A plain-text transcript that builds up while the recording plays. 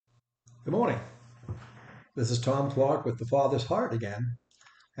Good morning. This is Tom Clark with The Father's Heart again,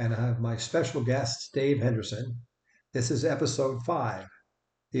 and I have my special guest, Dave Henderson. This is episode 5,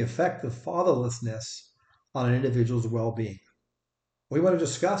 The Effect of Fatherlessness on an Individual's Well-Being. We want to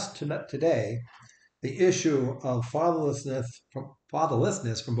discuss today the issue of fatherlessness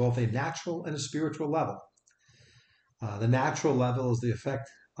from both a natural and a spiritual level. The natural level is the effect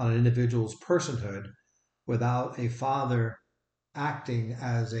on an individual's personhood without a father acting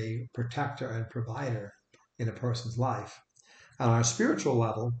as a protector and provider in a person's life. On our spiritual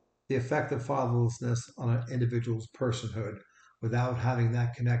level, the effect of fatherlessness on an individual's personhood without having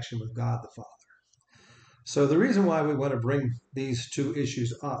that connection with God the Father. So, the reason why we want to bring these two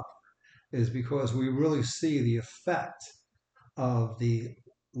issues up is because we really see the effect of the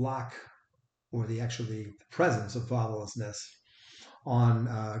lack or the presence of fatherlessness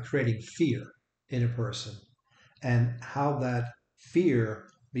on creating fear in a person and how that fear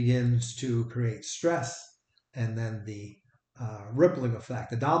begins to create stress and then the rippling effect,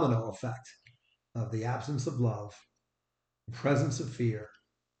 the domino effect of the absence of love, the presence of fear,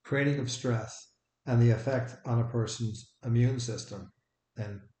 creating of stress, and the effect on a person's immune system,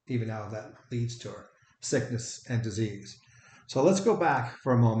 and even how that leads to sickness and disease. So let's go back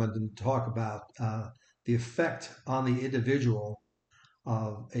for a moment and talk about the effect on the individual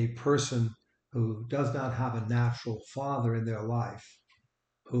of a person who does not have a natural father in their life,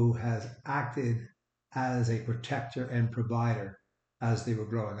 who has acted as a protector and provider as they were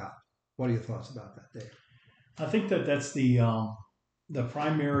growing up. What are your thoughts about that, Dave? I think that that's the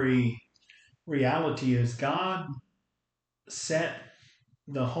primary reality is God set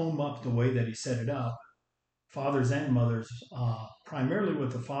the home up the way that He set it up, fathers and mothers, primarily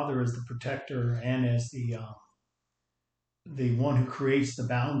with the father as the protector and as the one who creates the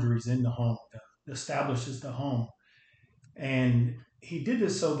boundaries in the home, establishes the home, and He did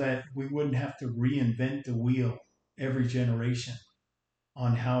this so that we wouldn't have to reinvent the wheel every generation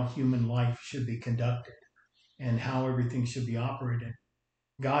on how human life should be conducted and how everything should be operated.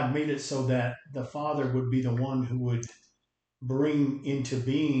 God made it so that the father would be the one who would bring into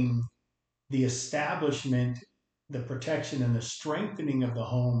being the establishment, the protection, and the strengthening of the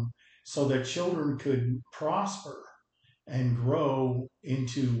home so that children could prosper and grow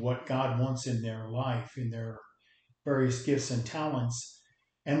into what God wants in their life, in their various gifts and talents.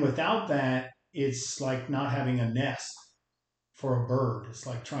 And without that, it's like not having a nest for a bird. It's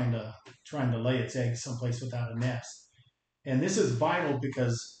like trying to lay its eggs someplace without a nest. And this is vital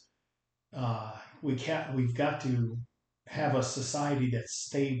because we've got to have a society that's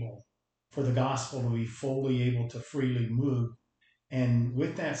stable for the gospel to be fully able to freely move. And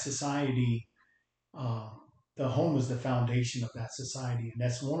with that society, uh, the home is the foundation of that society. And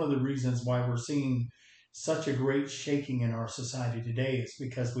that's one of the reasons why we're seeing such a great shaking in our society today is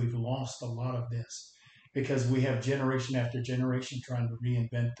because we've lost a lot of this, because we have generation after generation trying to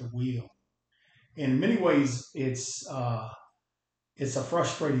reinvent the wheel. In many ways, it's a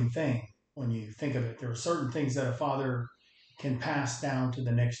frustrating thing when you think of it. There are certain things that a father can pass down to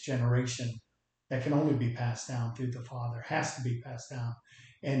the next generation that can only be passed down through the father, has to be passed down.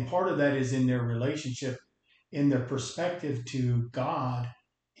 And part of that is in their relationship, in their perspective to God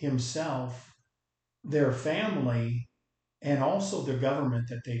Himself, their family, and also the government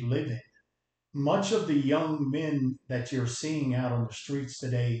that they live in. Much of the young men that you're seeing out on the streets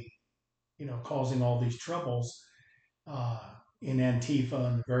today, causing all these troubles, uh, in Antifa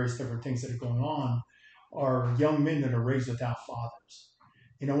and the various different things that are going on are young men that are raised without fathers.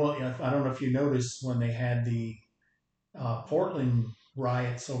 Well, I don't know if you noticed when they had the Portland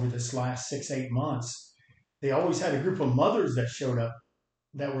riots over this last 6, 8 months, they always had a group of mothers that showed up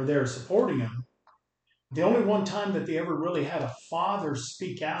that were there supporting them. The only one time that they ever really had a father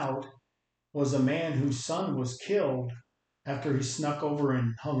speak out was a man whose son was killed after he snuck over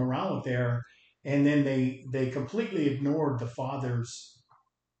and hung around with there. And then they completely ignored the father's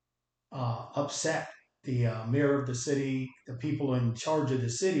upset. The mayor of the city, the people in charge of the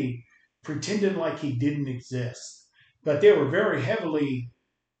city, pretended like he didn't exist. But they were very heavily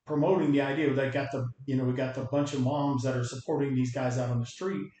promoting the idea that we got the bunch of moms that are supporting these guys out on the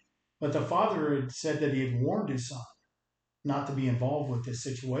street. But the father had said that he had warned his son not to be involved with this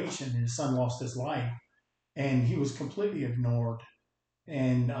situation, and his son lost his life, and he was completely ignored.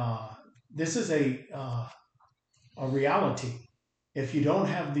 And this is a reality. If you don't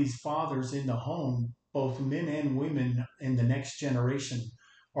have these fathers in the home, both men and women in the next generation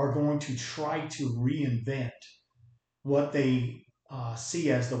are going to try to reinvent what they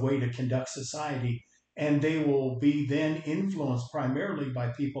see as the way to conduct society. And they will be then influenced primarily by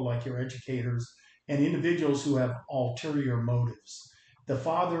people like your educators and individuals who have ulterior motives. the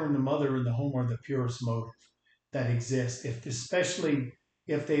father and the mother in the home are the purest motive that exists, especially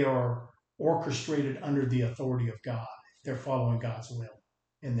if they are orchestrated under the authority of God. They're following God's will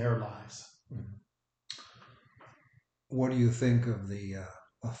in their lives. What do you think of the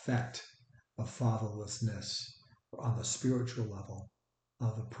effect of fatherlessness on the spiritual level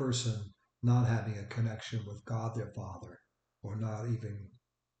of a person not having a connection with God their Father, or not even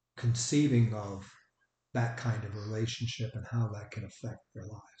conceiving of that kind of relationship, and how that can affect their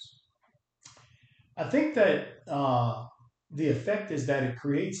lives? I think that the effect is that it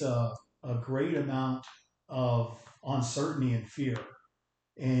creates a great amount of uncertainty and fear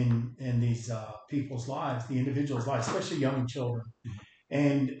in these people's lives, the individuals' lives, especially young children.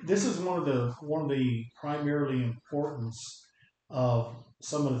 And this is one of the primarily importance of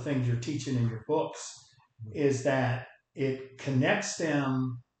some of the things you're teaching in your books, is that it connects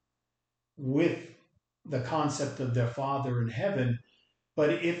them with the concept of their Father in heaven. But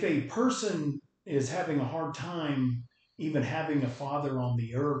if a person is having a hard time even having a father on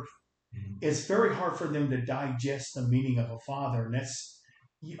the earth, it's very hard for them to digest the meaning of a father. And that's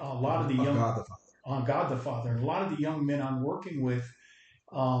a lot of the young, God the Father. on God the Father. And a lot of the young men I'm working with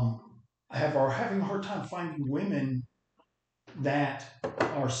are having a hard time finding women that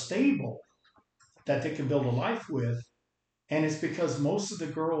are stable, that they can build a life with. And it's because most of the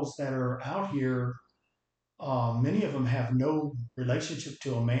girls that are out here, many of them have no relationship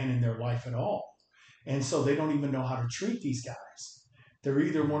to a man in their life at all. And so they don't even know how to treat these guys. They're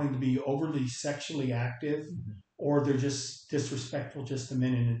either wanting to be overly sexually active, or they're just disrespectful just to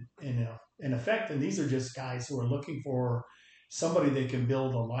men in effect. And these are just guys who are looking for somebody they can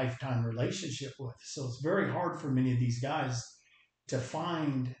build a lifetime relationship with. So it's very hard for many of these guys to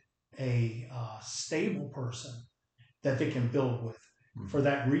find a stable person that they can build with for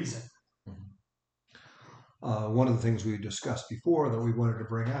that reason. One of the things we discussed before that we wanted to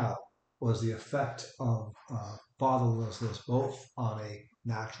bring out was the effect of fatherlessness, both on a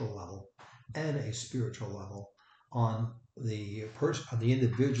natural level and a spiritual level, on the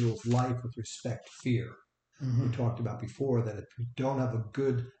individual's life with respect to fear. We talked about before that if you don't have a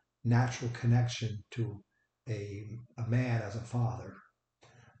good natural connection to a man as a father,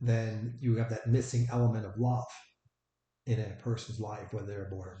 then you have that missing element of love in a person's life, whether they're a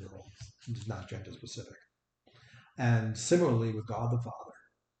boy or girl. It's not gender specific. And similarly with God the Father,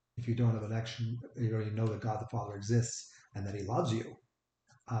 if you don't have an action, you already know that God the Father exists and that He loves you,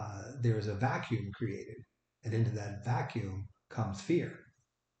 there is a vacuum created, and into that vacuum comes fear,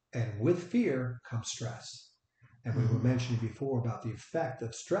 and with fear comes stress. And we were mentioning before about the effect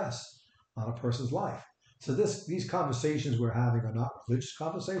of stress on a person's life. So these conversations we're having are not religious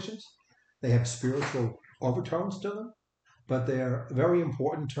conversations. They have spiritual overtones to them, but they're very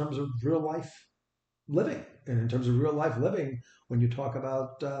important in terms of real life living. And in terms of real life living, when you talk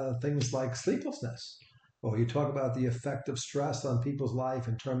about things like sleeplessness, or you talk about the effect of stress on people's life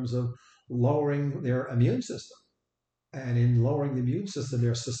in terms of lowering their immune system, and in lowering the immune system,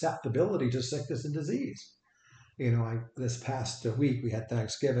 their susceptibility to sickness and disease. This past week we had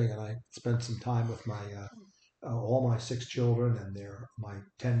Thanksgiving, and I spent some time with my all my 6 children and my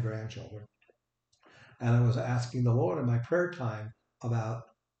 10 grandchildren, and I was asking the Lord in my prayer time about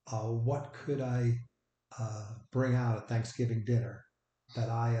what could I bring out at Thanksgiving dinner that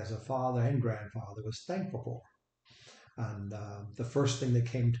I, as a father and grandfather, was thankful for. And the first thing that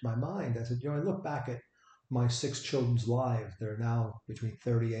came to my mind, I said, I look back at my 6 children's lives. They're now between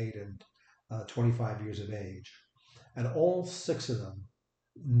 38 and 25 years of age. And all 6 of them,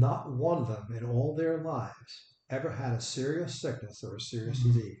 not one of them in all their lives ever had a serious sickness or a serious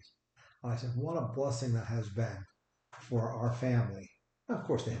disease. And I said, what a blessing that has been for our family. Of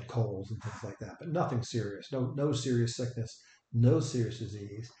course, they had colds and things like that, but nothing serious, no serious sickness, no serious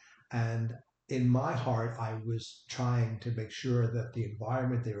disease. And in my heart, I was trying to make sure that the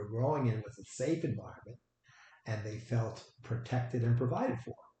environment they were growing in was a safe environment, and they felt protected and provided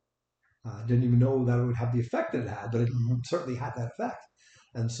for. Didn't even know that it would have the effect that it had, but it certainly had that effect.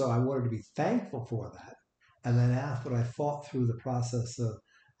 And so I wanted to be thankful for that. And then after I thought through the process of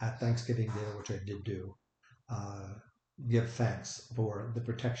at Thanksgiving dinner, which I did do, give thanks for the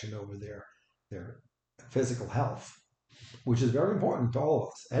protection over their physical health, which is very important to all of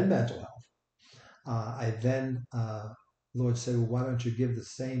us, and mental health. I then, Lord said, well, why don't you give the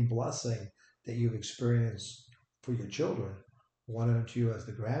same blessing that you've experienced for your children? Why don't you, as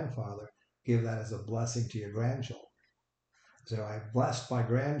the grandfather, give that as a blessing to your grandchildren? So I blessed my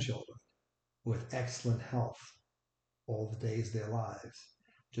grandchildren with excellent health all the days of their lives,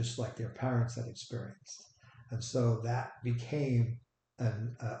 just like their parents had experienced. And so that became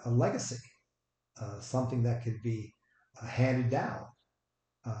a legacy, something that could be handed down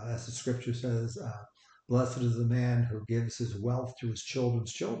as the scripture says, blessed is the man who gives his wealth to his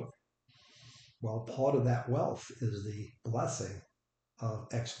children's children. Well, part of that wealth is the blessing of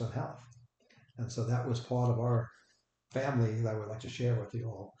excellent health. And so that was part of our family that I would like to share with you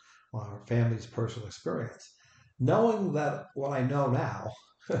all, our family's personal experience. Knowing that what I know now,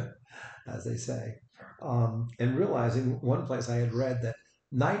 as they say, and realizing one place I had read that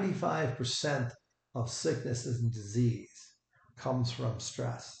 95% of sicknesses and disease comes from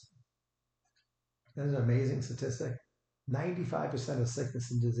stress. Isn't it an amazing statistic? 95% of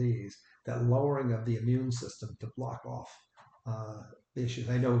sickness and disease, that lowering of the immune system to block off issues.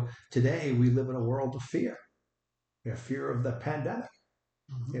 I know today we live in a world of fear. You know, fear of the pandemic.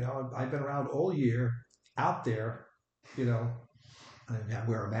 Mm-hmm. You know, I've been around all year out there, you know, I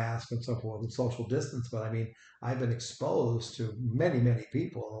wear a mask and so forth and social distance, but I mean, I've been exposed to many, many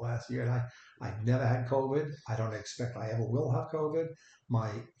people in the last year, and I've never had COVID. I don't expect I ever will have COVID.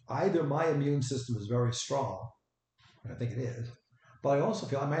 Either my immune system is very strong, and I think it is, but I also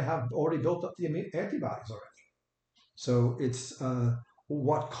feel I might have already built up the antibodies already. So it's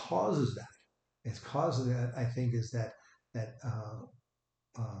what causes that. It's causes that, I think, is that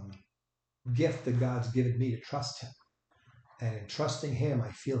um, gift that God's given me to trust Him, and in trusting Him,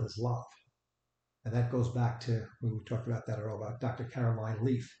 I feel His love. And that goes back to, we talked about that earlier, about Dr. Caroline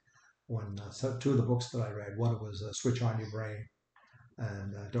Leaf. When so two of the books that I read, one was Switch on Your Brain,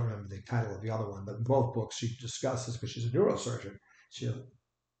 and I don't remember the title of the other one, but in both books she discusses, because she's a neurosurgeon,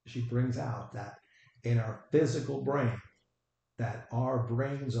 she brings out that in our physical brain, that our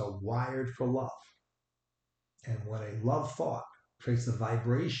brains are wired for love. And when a love thought creates a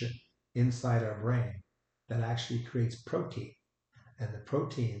vibration inside our brain, that actually creates protein, and the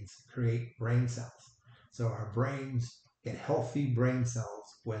proteins create brain cells. So our brains get healthy brain cells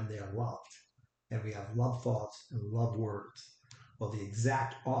when they're loved, and we have love thoughts and love words. Well, the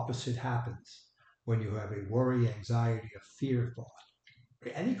exact opposite happens when you have a worry, anxiety, or fear thought,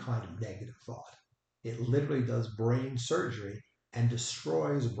 or any kind of negative thought. It literally does brain surgery and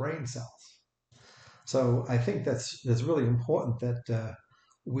destroys brain cells. So I think that's really important that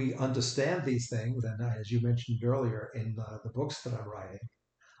we understand these things. And as you mentioned earlier in the books that I'm writing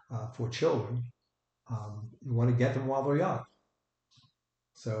for children, you want to get them while they're young.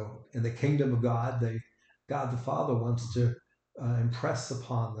 So in the kingdom of God, God the Father wants to impress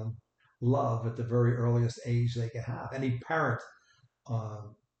upon them love at the very earliest age they can have. Uh,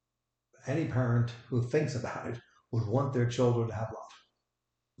 any parent who thinks about it would want their children to have love.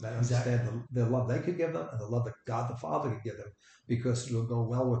 They understand the love they could give them and the love that God the Father could give them, because it will go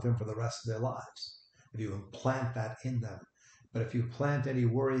well with them for the rest of their lives if you implant that in them. But if you plant any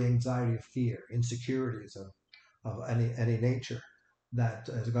worry, anxiety, fear, insecurities of any nature, that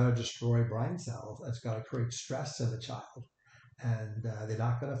is going to destroy brain cells. It's going to create stress in the child, and they're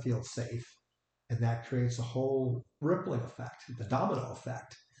not going to feel safe. And that creates a whole rippling effect, the domino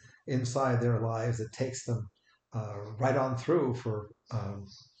effect inside their lives that takes them right on through for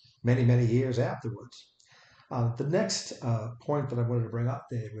many, many years afterwards. The next point that I wanted to bring up,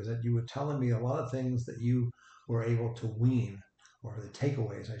 Dave, was that you were telling me a lot of things that you were able to wean, or the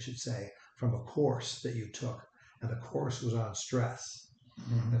takeaways, I should say, from a course that you took. And the course was on stress.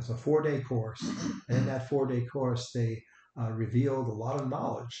 Mm-hmm. It's a 4-day course. And in that 4-day course, they revealed a lot of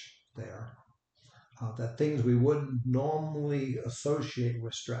knowledge there, that things we wouldn't normally associate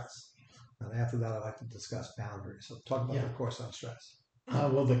with stress. And after that, I'd like to discuss boundaries. So talk about the course on stress.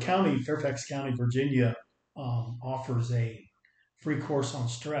 Well, the county, Fairfax County, Virginia, offers a free course on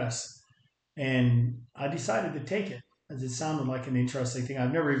stress. And I decided to take it, as it sounded like an interesting thing.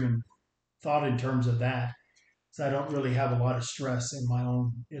 I've never even thought in terms of that, because I don't really have a lot of stress in my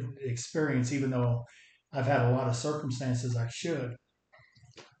own experience, even though I've had a lot of circumstances I should.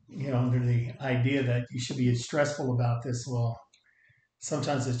 You know, under the idea that you should be stressful about this. Well,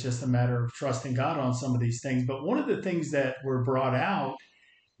 sometimes it's just a matter of trusting God on some of these things. But one of the things that were brought out,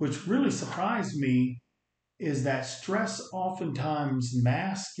 which really surprised me, is that stress oftentimes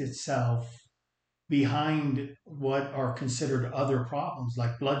masks itself behind what are considered other problems,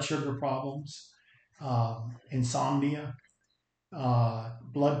 like blood sugar problems, insomnia,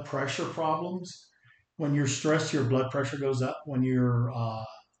 blood pressure problems. When you're stressed, your blood pressure goes up. When you're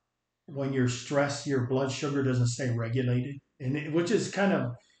stressed, your blood sugar doesn't stay regulated, which is kind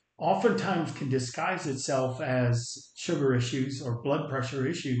of oftentimes can disguise itself as sugar issues or blood pressure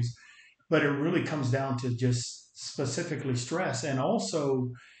issues, but it really comes down to just specifically stress. And also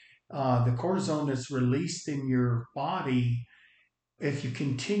the cortisone that's released in your body, if you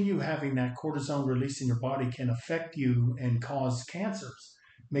continue having that cortisone released in your body, can affect you and cause cancers,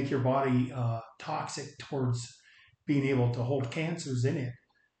 make your body toxic towards being able to hold cancers in it.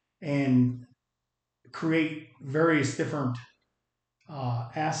 and create various different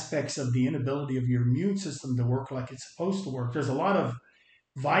aspects of the inability of your immune system to work like it's supposed to work. There's a lot of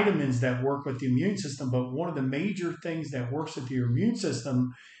vitamins that work with the immune system, but one of the major things that works with your immune system,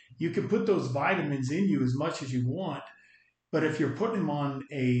 you can put those vitamins in you as much as you want, but if you're putting them on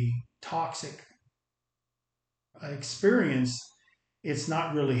a toxic experience, it's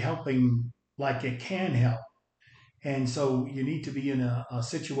not really helping like it can help. And so you need to be in a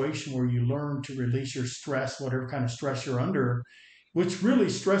situation where you learn to release your stress, whatever kind of stress you're under, which really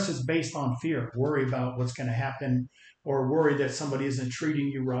stress is based on fear, worry about what's going to happen, or worry that somebody isn't treating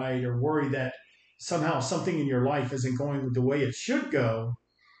you right, or worry that somehow something in your life isn't going the way it should go.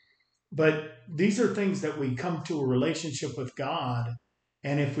 But these are things that we come to a relationship with God.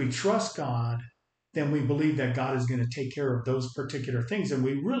 And if we trust God, then we believe that God is going to take care of those particular things. And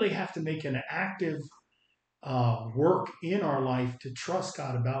we really have to make an active work in our life to trust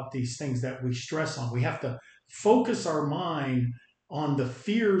God about these things that we stress on. We have to focus our mind on the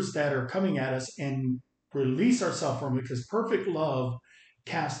fears that are coming at us and release ourselves from it, because perfect love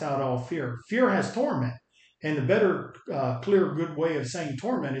casts out all fear. Fear has torment. And the better, clear, good way of saying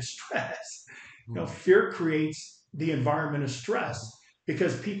torment is stress. Fear creates the environment of stress,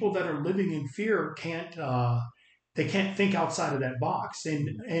 because people that are living in fear can't they can't think outside of that box.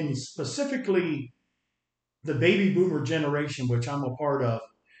 And specifically, the baby boomer generation, which I'm a part of,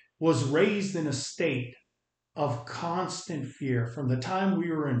 was raised in a state of constant fear from the time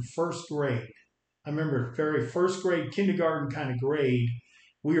we were in first grade. I remember very first grade, kindergarten kind of grade.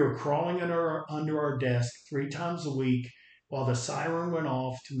 We were crawling under our desk 3 times a week while the siren went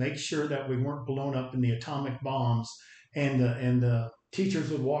off to make sure that we weren't blown up in the atomic bombs. And the teachers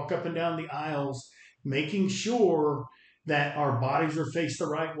would walk up and down the aisles, making sure that our bodies were faced the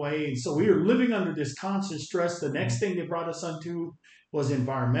right way. And so we were living under this constant stress. The next thing they brought us onto was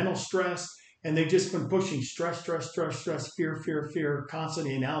environmental stress. And they've just been pushing stress, fear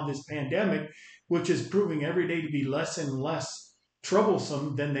constantly. And now this pandemic, which is proving every day to be less and less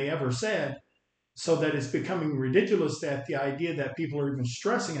troublesome than they ever said, so that it's becoming ridiculous that the idea that people are even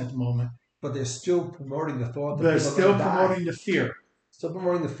stressing at the moment. But they're still promoting the thought that They're people still are going to promoting die. the fear. Still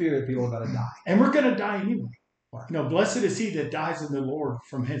promoting the fear that people are going to die. And we're going to die anyway. Right. Blessed is he that dies in the Lord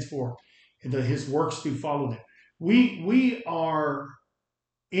from henceforth, and that his works do follow them. We are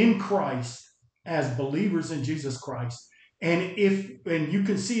in Christ as believers in Jesus Christ. And you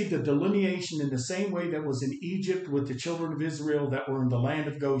can see the delineation in the same way that was in Egypt with the children of Israel that were in the land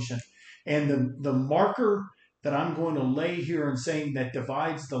of Goshen. And the marker that I'm going to lay here and saying that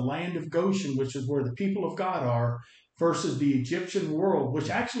divides the land of Goshen, which is where the people of God are, versus the Egyptian world, which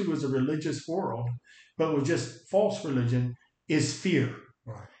actually was a religious world, but was just false religion, is fear.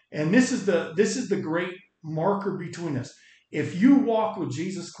 Right. And this is the great marker between us. If you walk with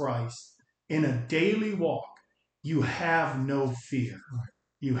Jesus Christ in a daily walk, you have no fear.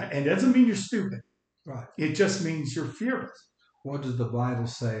 Right. And it doesn't mean you're stupid. Right. It just means you're fearless. What does the Bible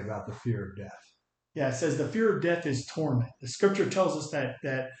say about the fear of death? Yeah, it says the fear of death is torment. The scripture tells us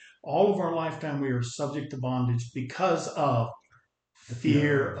that all of our lifetime we are subject to bondage because of the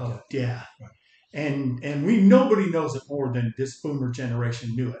fear of death. Right. And nobody knows it more than this boomer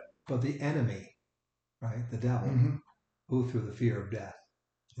generation knew it. But the enemy, right, the devil, who through the fear of death,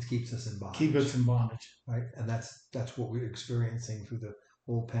 it keeps us in bondage. Keep us in bondage. Right? And that's what we're experiencing through the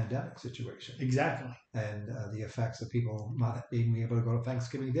whole pandemic situation. Exactly. And the effects of people not being able to go to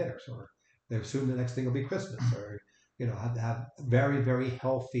Thanksgiving dinners, or they assume the next thing will be Christmas, or have very, very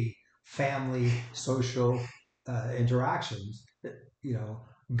healthy family social interactions.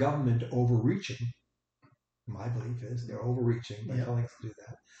 Government overreaching. My belief is they're overreaching by telling us to do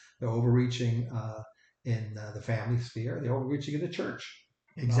that. They're overreaching in the family sphere. They're overreaching in the church.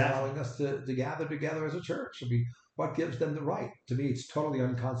 Exactly. Not allowing us to gather together as a church. I mean, what gives them the right? To me, it's totally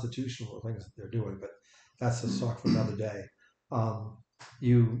unconstitutional, the things that they're doing, but that's a talk for another day.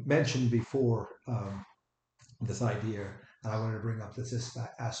 You mentioned before this idea, and I wanted to bring up this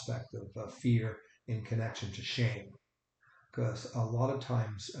aspect of fear in connection to shame, because a lot of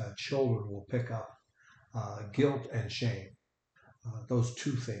times children will pick up guilt and shame, those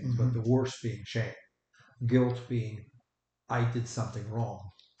two things, but the worst being shame. Guilt being, I did something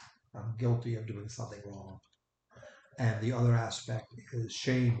wrong. I'm guilty of doing something wrong. And the other aspect is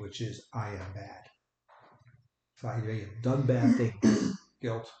shame, which is, I am bad. So I have done bad things,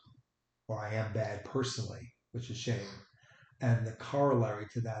 guilt, or I am bad personally, which is shame. And the corollary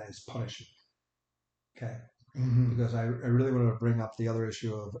to that is punishment. Okay? Because I really want to bring up the other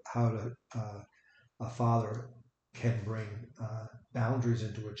issue of how a father can bring boundaries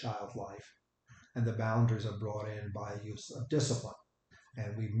into a child's life. And the boundaries are brought in by use of discipline.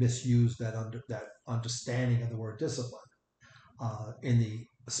 and we misuse that understanding of the word discipline in the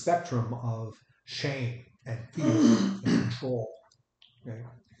spectrum of shame and fear and control. Okay?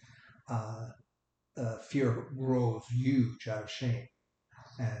 Fear grows huge out of shame,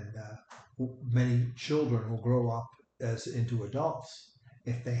 and many children will grow up as into adults.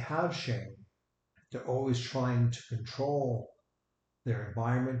 If they have shame, they're always trying to control their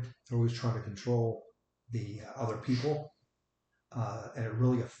environment. They're always trying to control the other people, and it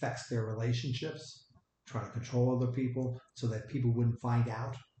really affects their relationships. Trying to control other people so that people wouldn't find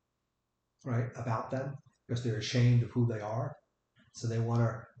out, right, about them because they're ashamed of who they are. So they want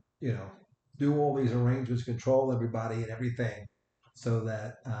to, do all these arrangements, control everybody and everything, so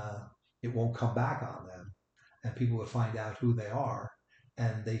that it won't come back on them, and people would find out who they are,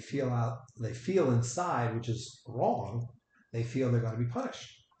 and they feel inside, which is wrong. They feel they're going to be punished.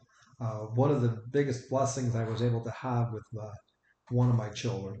 One of the biggest blessings I was able to have with one of my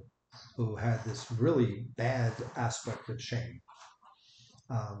children, who had this really bad aspect of shame,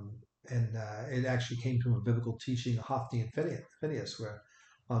 um, and it actually came from a biblical teaching of Hophni and Phinehas, where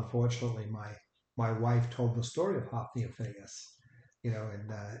unfortunately my wife told the story of Hophni and Phinehas,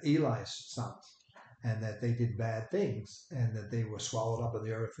 and Eli's sons, and that they did bad things and that they were swallowed up in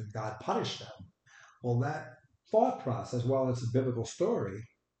the earth and God punished them. Well, that thought process, while it's a biblical story,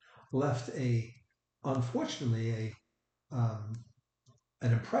 left unfortunately an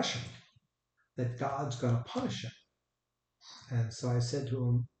impression that God's going to punish him. And so I said to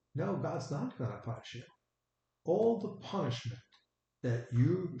him, no, God's not going to punish you. All the punishment that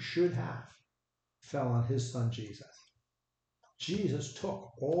you should have fell on his son Jesus. Jesus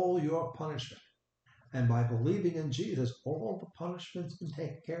took all your punishment. And by believing in Jesus, all the punishment's been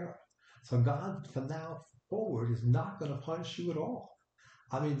taken care of. So God, from now forward, is not going to punish you at all.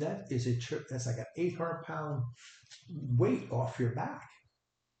 I mean, that's like an 800-pound weight off your back,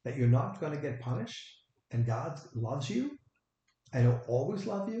 that you're not going to get punished, and God loves you, and he'll always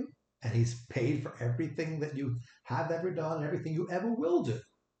love you, and he's paid for everything that you have ever done, everything you ever will do.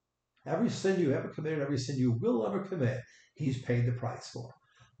 Every sin you ever committed, every sin you will ever commit, he's paid the price for.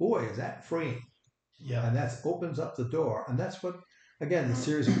 Boy, is that freeing. Yeah. And that opens up the door. And that's what, again, the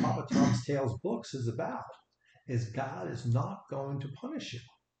series of Papa Tom's Tales books is about, is God is not going to punish you.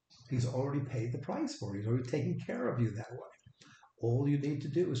 He's already paid the price for it. He's already taken care of you that way. All you need to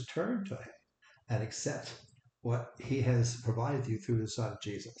do is turn to him and accept what he has provided you through his son,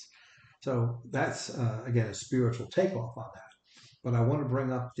 Jesus. So that's, again, a spiritual takeoff on that. But I want to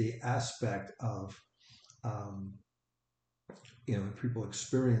bring up the aspect of, people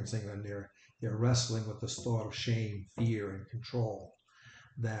experiencing and they're wrestling with this thought of shame, fear, and control,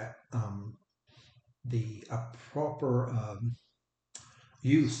 that the proper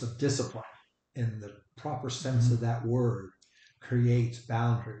use of discipline in the proper sense of that word creates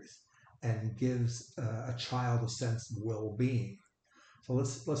boundaries and gives a child a sense of well-being. So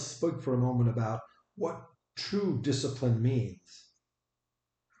let's speak for a moment about what true discipline means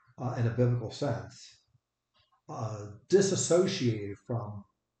in a biblical sense, disassociated from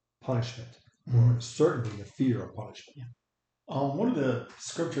punishment, or certainly the fear of punishment. One of the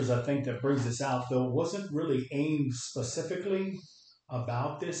scriptures I think that brings this out, though, wasn't really aimed specifically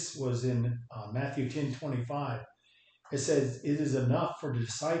about this, was in Matthew 10:25. It says, "It is enough for the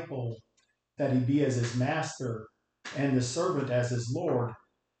disciple that he be as his master, and the servant as his Lord."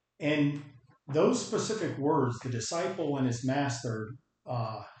 And those specific words, the disciple and his master,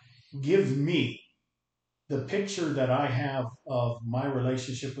 give me the picture that I have of my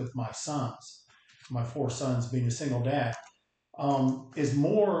relationship with my sons, my 4 sons, being a single dad, is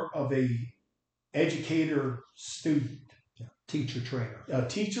more of a educator student, teacher trainer, a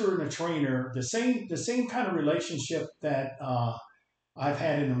teacher and a trainer. The same kind of relationship that I've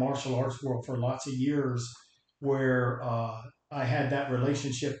had in the martial arts world for lots of years, where I had that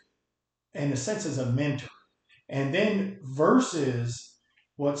relationship in a sense as a mentor, and then versus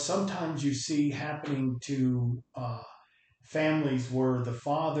what sometimes you see happening to families where the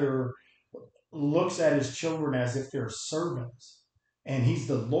father looks at his children as if they're servants and he's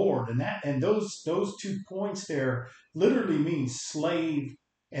the Lord, and those 2 points there literally mean slave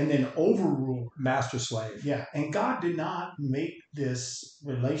and then overruler, master slave. Yeah, and God did not make this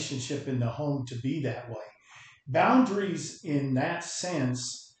relationship in the home to be that way. Boundaries in that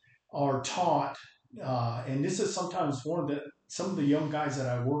sense are taught, and this is sometimes some of the young guys that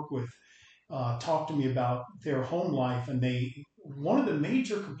I work with talk to me about their home life, and one of the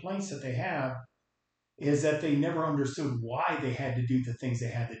major complaints that they have is that they never understood why they had to do the things they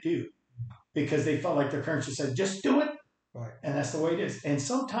had to do, because they felt like their parents just said, just do it, right, and that's the way it is. And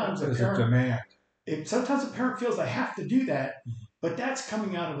sometimes a parent feels they have to do that, But that's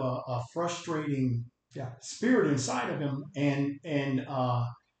coming out of a frustrating Yeah. spirit inside of him. And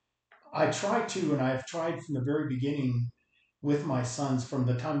I try to, and I've tried from the very beginning with my sons from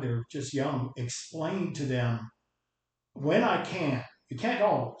the time they're just young, explain to them when I can, you can't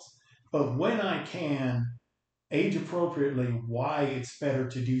always, but when I can, age appropriately, why it's better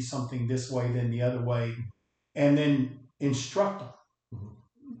to do something this way than the other way, and then instruct them.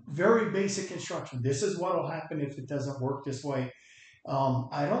 Very basic instruction. This is what will happen if it doesn't work this way.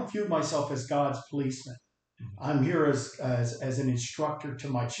 I don't view myself as God's policeman. I'm here as an instructor to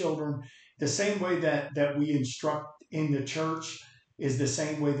my children. The same way that we instruct in the church is the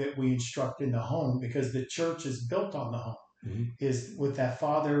same way that we instruct in the home, because the church is built on the home. Mm-hmm. Is with that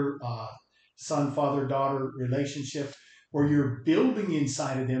father, son, father, daughter relationship where you're building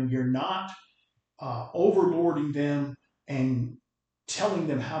inside of them. You're not overlording them and telling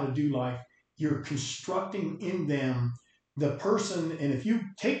them how to do life. You're constructing in them the person. And if you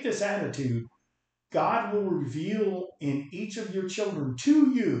take this attitude, God will reveal in each of your children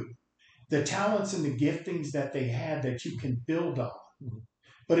to you the talents and the giftings that they had that you can build on. Mm-hmm.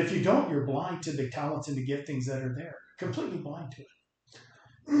 But if you don't, you're blind to the talents and the giftings that are there. Completely blind to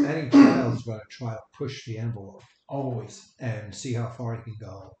it. Any child is going to try to push the envelope. Always. And see how far he can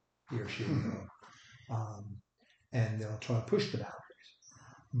go, he or she can go. And they'll try to push the boundaries.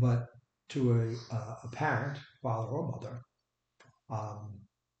 But to a parent, father or mother,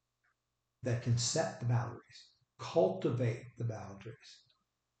 that can set the boundaries, cultivate the boundaries,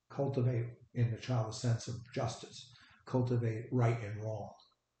 cultivate in the child a sense of justice, cultivate right and wrong.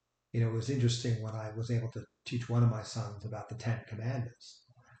 You know, it was interesting when I was able to teach one of my sons about the 10 Commandments.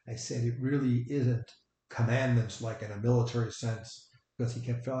 I said it really isn't commandments like in a military sense, because he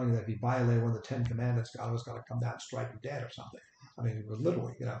kept feeling that if he violated one of the 10 Commandments, God was going to come down and strike him dead or something. I mean, it was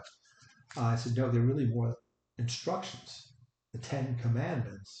literally, you know. I said, no, they're really more instructions. The 10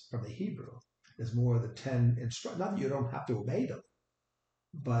 Commandments from the Hebrew is more the 10 instructions. Not that you don't have to obey them,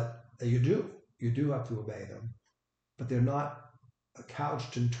 but you do. You do have to obey them. But they're not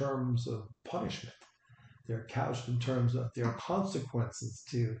couched in terms of punishment. They're couched in terms of there are consequences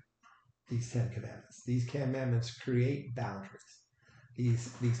to these 10 Commandments. These commandments create boundaries.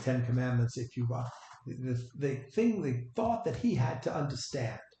 These 10 Commandments, if you the thought that he had to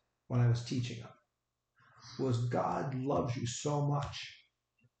understand when I was teaching him was God loves you so much,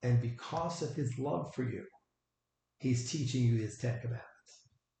 and because of his love for you, he's teaching you his 10 Commandments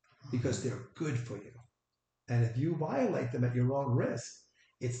because they're good for you. And if you violate them at your own risk,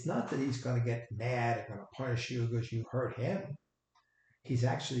 it's not that he's going to get mad and going to punish you because you hurt him. He's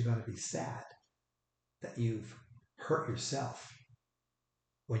actually going to be sad that you've hurt yourself.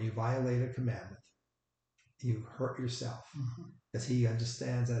 When you violate a commandment, you hurt yourself. Mm-hmm. Because he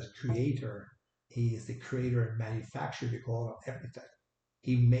understands as creator, he is the creator and manufacturer, you call it, of everything.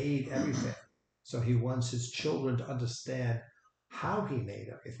 He made everything. So he wants his children to understand how he made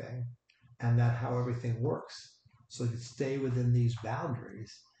everything and that how everything works. So if you stay within these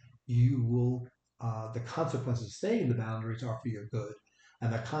boundaries, you will, the consequences of staying in the boundaries are for your good.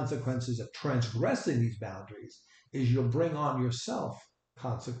 And the consequences of transgressing these boundaries is you'll bring on yourself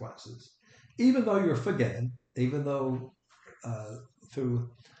consequences. Even though you're forgiven, even though through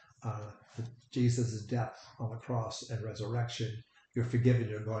Jesus' death on the cross and resurrection, you're forgiven,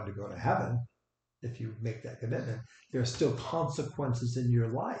 you're going to go to heaven if you make that commitment, there are still consequences in your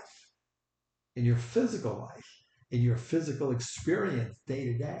life, in your physical life, in your physical experience day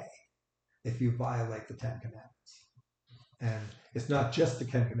to day, if you violate the 10 Commandments. And it's not just the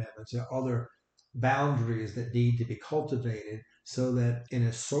 10 Commandments, there are other boundaries that need to be cultivated so that in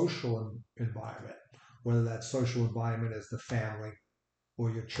a social environment, whether that social environment is the family or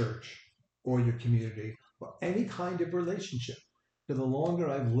your church or your community or any kind of relationship, the longer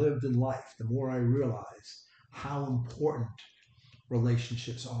I've lived in life, the more I realize how important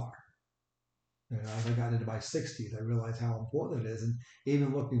relationships are. And as I got into my 60s, I realized how important it is. And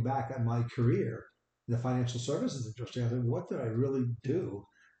even looking back at my career in the financial services industry, I said, what did I really do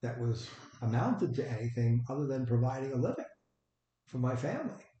that was amounted to anything other than providing a living for my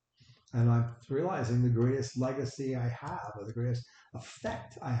family? And I'm realizing the greatest legacy I have, or the greatest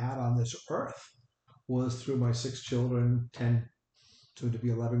effect I had on this earth, was through my 6 children, 10, soon to be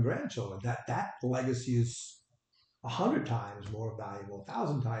 11 grandchildren. That legacy is 100 times more valuable,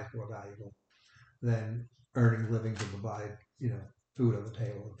 1,000 times more valuable than earning a living to provide, food on the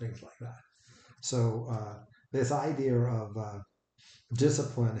table and things like that. So this idea of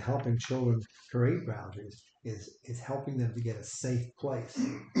discipline, helping children create boundaries, is helping them to get a safe place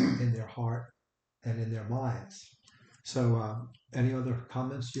in their heart and in their minds. So any other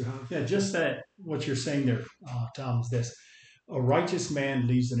comments you have? Yeah, just that what you're saying there, Tom, is this. a righteous man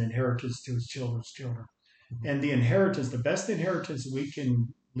leaves an inheritance to his children's children. And the inheritance, the best inheritance we can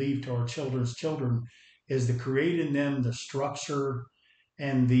leave to our children's children is to create in them the structure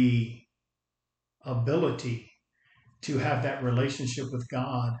and the ability to have that relationship with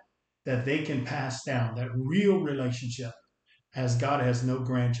God that they can pass down, that real relationship, as God has no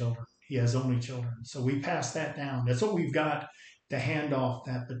grandchildren. He has only children. So we pass that down. That's what we've got to hand off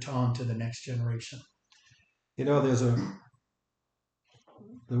that baton to the next generation. You know, there's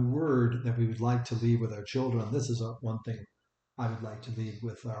the word that we would like to leave with our children. This is one thing I would like to leave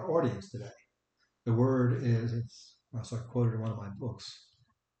with our audience today. The word is, it's also quoted in one of my books,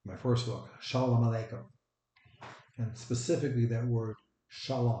 my first book, Shalom Aleichem. And specifically that word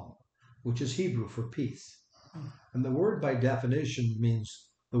shalom, which is Hebrew for peace. And the word by definition means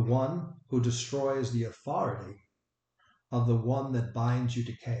the one who destroys the authority of the one that binds you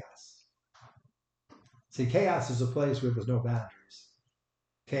to chaos. See, chaos is a place where there's no boundaries.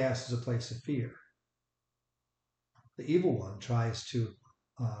 Chaos is a place of fear. The evil one tries to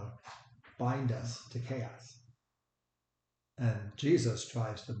bind us to chaos. And Jesus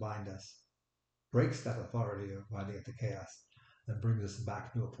tries to bind us, breaks that authority of binding it to chaos, and brings us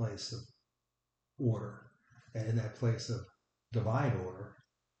back to a place of order. And in that place of divine order,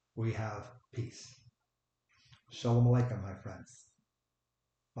 we have peace. Shalom Aleichem, my friends.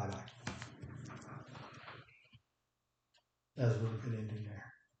 Bye-bye. That was a really good ending there.